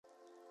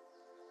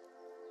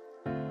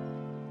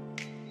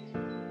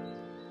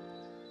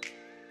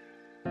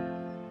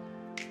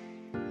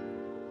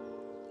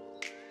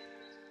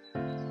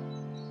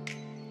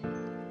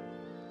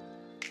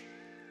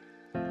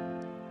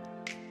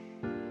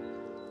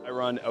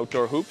run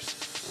Outdoor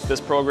Hoops. This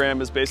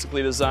program is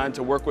basically designed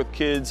to work with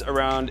kids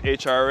around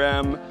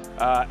HRM,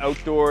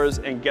 outdoors,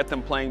 and get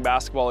them playing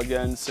basketball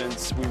again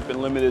since we've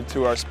been limited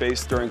to our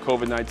space during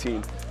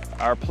COVID-19.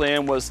 Our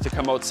plan was to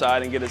come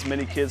outside and get as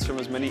many kids from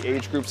as many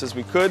age groups as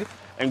we could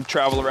and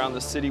travel around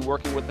the city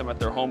working with them at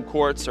their home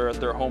courts or at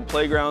their home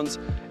playgrounds.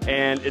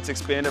 And it's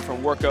expanded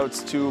from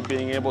workouts to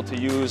being able to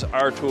use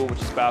our tool,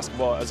 which is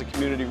basketball, as a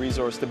community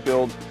resource to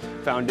build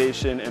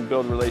foundation and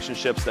build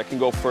relationships that can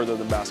go further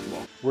than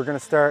basketball. We're going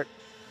to start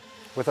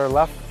with our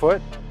left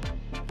foot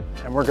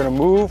and we're going to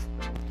move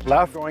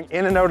left, going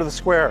in and out of the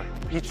square,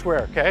 each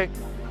square, okay?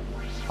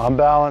 On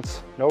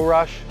balance, no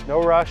rush,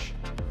 no rush.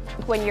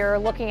 When you're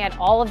looking at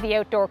all of the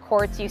outdoor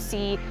courts, you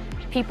see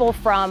people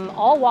from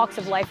all walks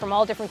of life, from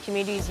all different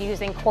communities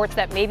using courts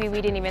that maybe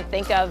we didn't even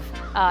think of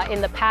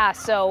in the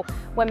past. So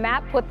when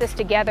Matt put this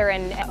together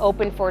and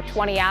opened for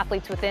 20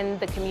 athletes within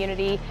the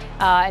community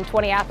and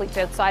 20 athletes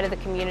outside of the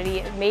community,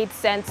 it made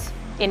sense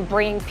in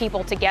bringing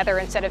people together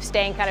instead of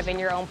staying kind of in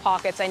your own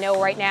pockets. I know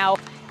right now,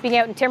 being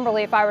out in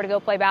Timberley, if I were to go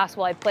play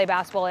basketball, I'd play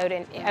basketball out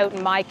in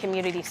my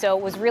community. So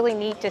it was really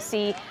neat to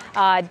see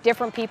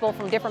different people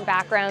from different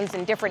backgrounds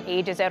and different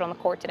ages out on the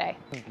court today.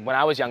 When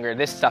I was younger,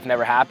 this stuff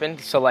never happened.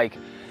 So like,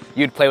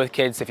 you'd play with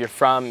kids, if you're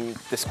from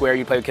the square,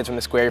 you'd play with kids from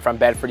the square. You're from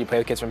Bedford, you play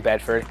with kids from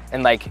Bedford.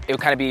 And like, it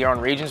would kind of be your own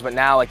regions, but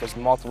now like there's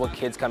multiple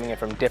kids coming in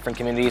from different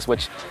communities,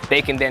 which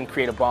they can then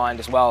create a bond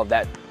as well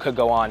that could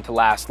go on to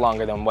last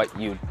longer than what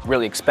you'd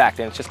really expect.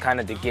 And it's just kind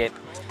of to get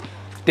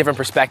different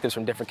perspectives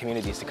from different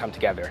communities to come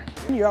together.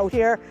 You're out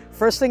here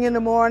first thing in the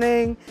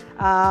morning,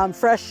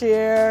 fresh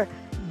air,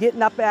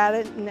 getting up at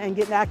it and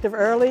getting active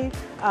early.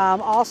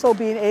 Also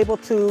being able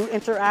to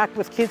interact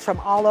with kids from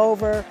all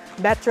over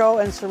Metro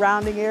and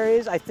surrounding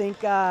areas. I think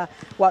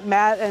what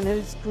Matt and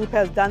his group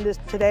has done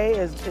today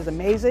is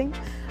amazing.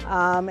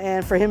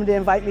 And for him to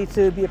invite me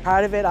to be a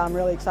part of it, I'm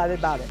really excited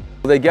about it.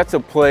 They get to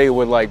play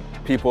with like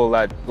people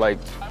that like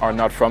are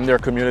not from their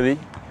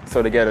community,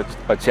 so they get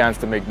a chance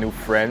to make new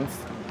friends.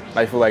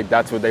 I feel like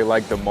that's what they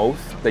like the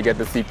most. They get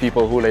to see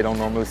people who they don't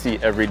normally see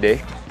every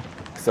day.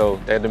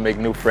 So they had to make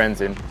new friends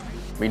and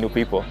meet new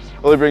people.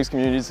 It really brings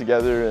communities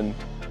together and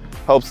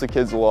helps the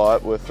kids a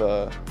lot with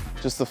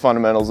just the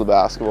fundamentals of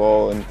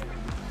basketball and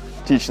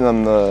teaching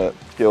them the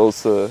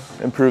skills to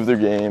improve their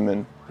game.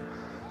 And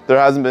there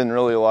hasn't been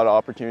really a lot of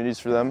opportunities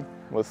for them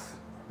with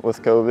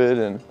COVID,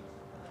 and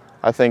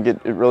I think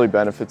it really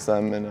benefits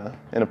them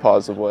in a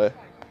positive way.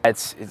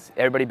 It's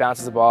everybody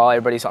bounces the ball,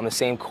 everybody's on the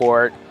same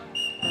court.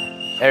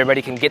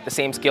 Everybody can get the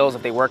same skills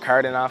if they work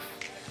hard enough,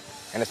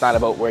 and it's not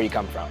about where you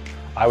come from.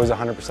 I was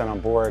 100% on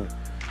board,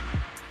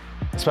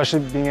 especially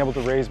being able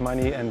to raise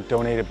money and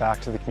donate it back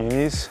to the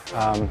communities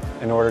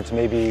in order to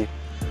maybe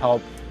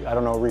help, I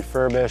don't know,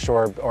 refurbish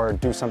or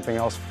do something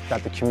else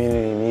that the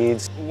community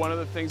needs. One of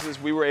the things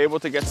is we were able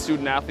to get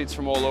student athletes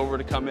from all over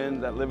to come in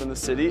that live in the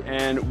city,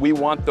 and we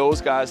want those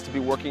guys to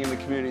be working in the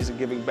communities and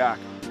giving back.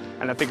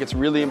 And I think it's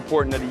really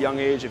important at a young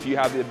age, if you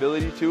have the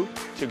ability to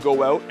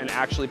go out and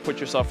actually put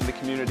yourself in the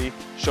community,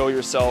 show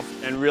yourself,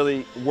 and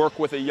really work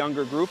with a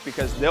younger group,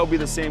 because they'll be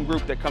the same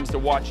group that comes to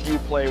watch you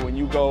play when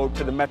you go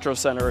to the Metro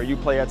Center or you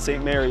play at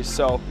St. Mary's.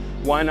 So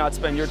why not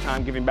spend your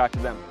time giving back to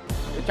them?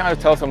 It kind of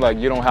tells them like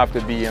you don't have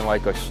to be in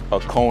like a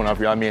cone of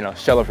a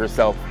shell of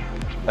yourself.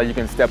 Like you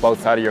can step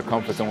outside of your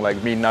comfort zone.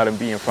 Like me not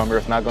being from here,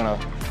 it's not gonna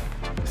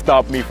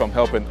stop me from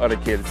helping other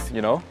kids,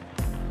 you know?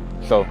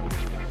 So,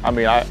 I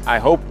mean, I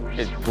hope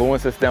it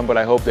influences them, but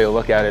I hope they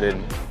look at it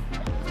and,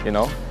 you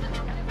know,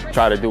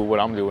 try to do what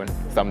I'm doing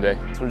someday.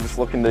 So we're just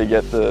looking to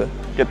get the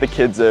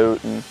kids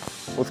out, and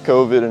with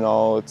COVID and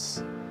all,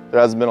 there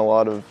hasn't been a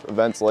lot of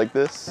events like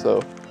this,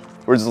 so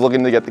we're just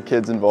looking to get the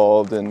kids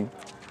involved and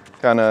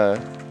kind of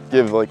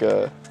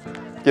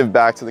give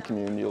back to the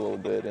community a little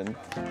bit. And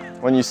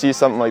when you see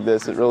something like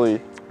this, it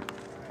really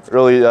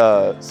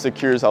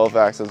secures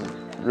Halifax as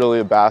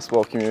really a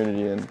basketball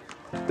community, and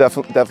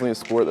definitely a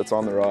sport that's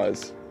on the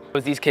rise.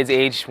 These kids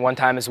aged one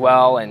time as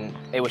well, and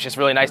it was just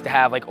really nice to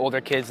have like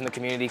older kids in the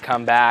community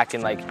come back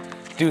and like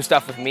do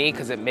stuff with me,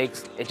 because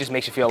it just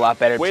makes you feel a lot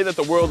better. The way that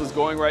the world is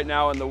going right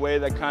now, and the way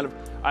that kind of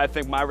I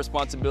think my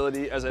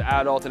responsibility as an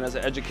adult and as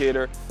an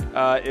educator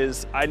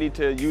is I need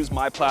to use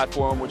my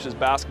platform, which is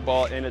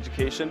basketball and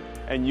education,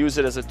 and use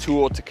it as a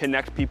tool to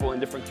connect people in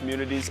different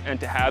communities and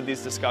to have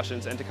these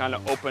discussions and to kind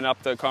of open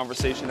up the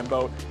conversation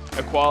about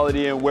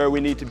equality and where we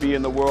need to be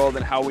in the world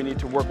and how we need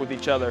to work with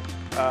each other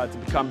to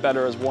become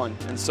better as one.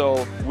 And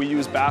so we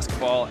use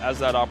basketball as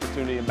that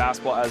opportunity and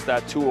basketball as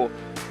that tool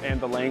and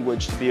the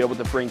language to be able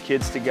to bring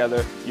kids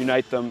together,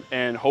 unite them,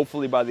 and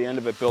hopefully by the end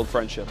of it build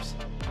friendships.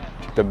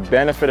 The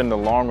benefit in the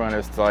long run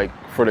is like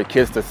for the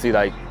kids to see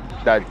like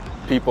that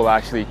people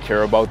actually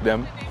care about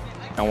them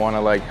and want to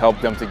like help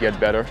them to get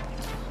better,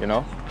 you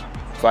know?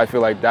 So I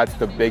feel like that's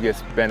the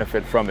biggest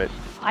benefit from it.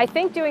 I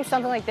think doing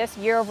something like this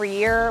year over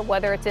year,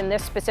 whether it's in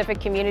this specific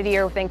community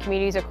or within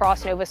communities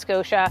across Nova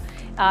Scotia,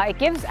 it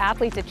gives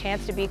athletes a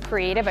chance to be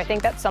creative. I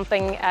think that's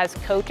something as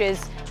coaches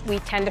we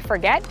tend to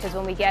forget, because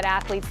when we get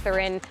athletes, they're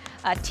in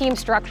team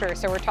structure.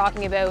 So we're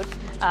talking about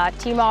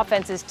team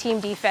offenses,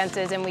 team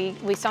defenses, and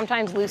we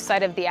sometimes lose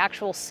sight of the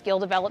actual skill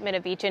development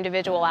of each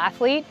individual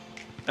athlete.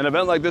 An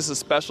event like this is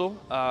special,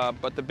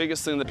 but the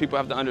biggest thing that people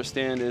have to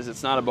understand is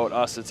it's not about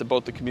us, it's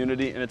about the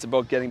community, and it's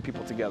about getting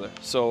people together.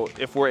 So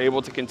if we're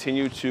able to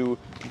continue to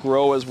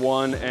grow as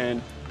one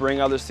and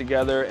bring others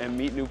together and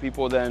meet new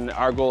people, then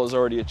our goal is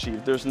already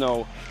achieved. There's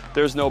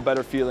no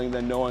better feeling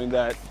than knowing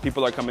that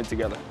people are coming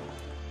together.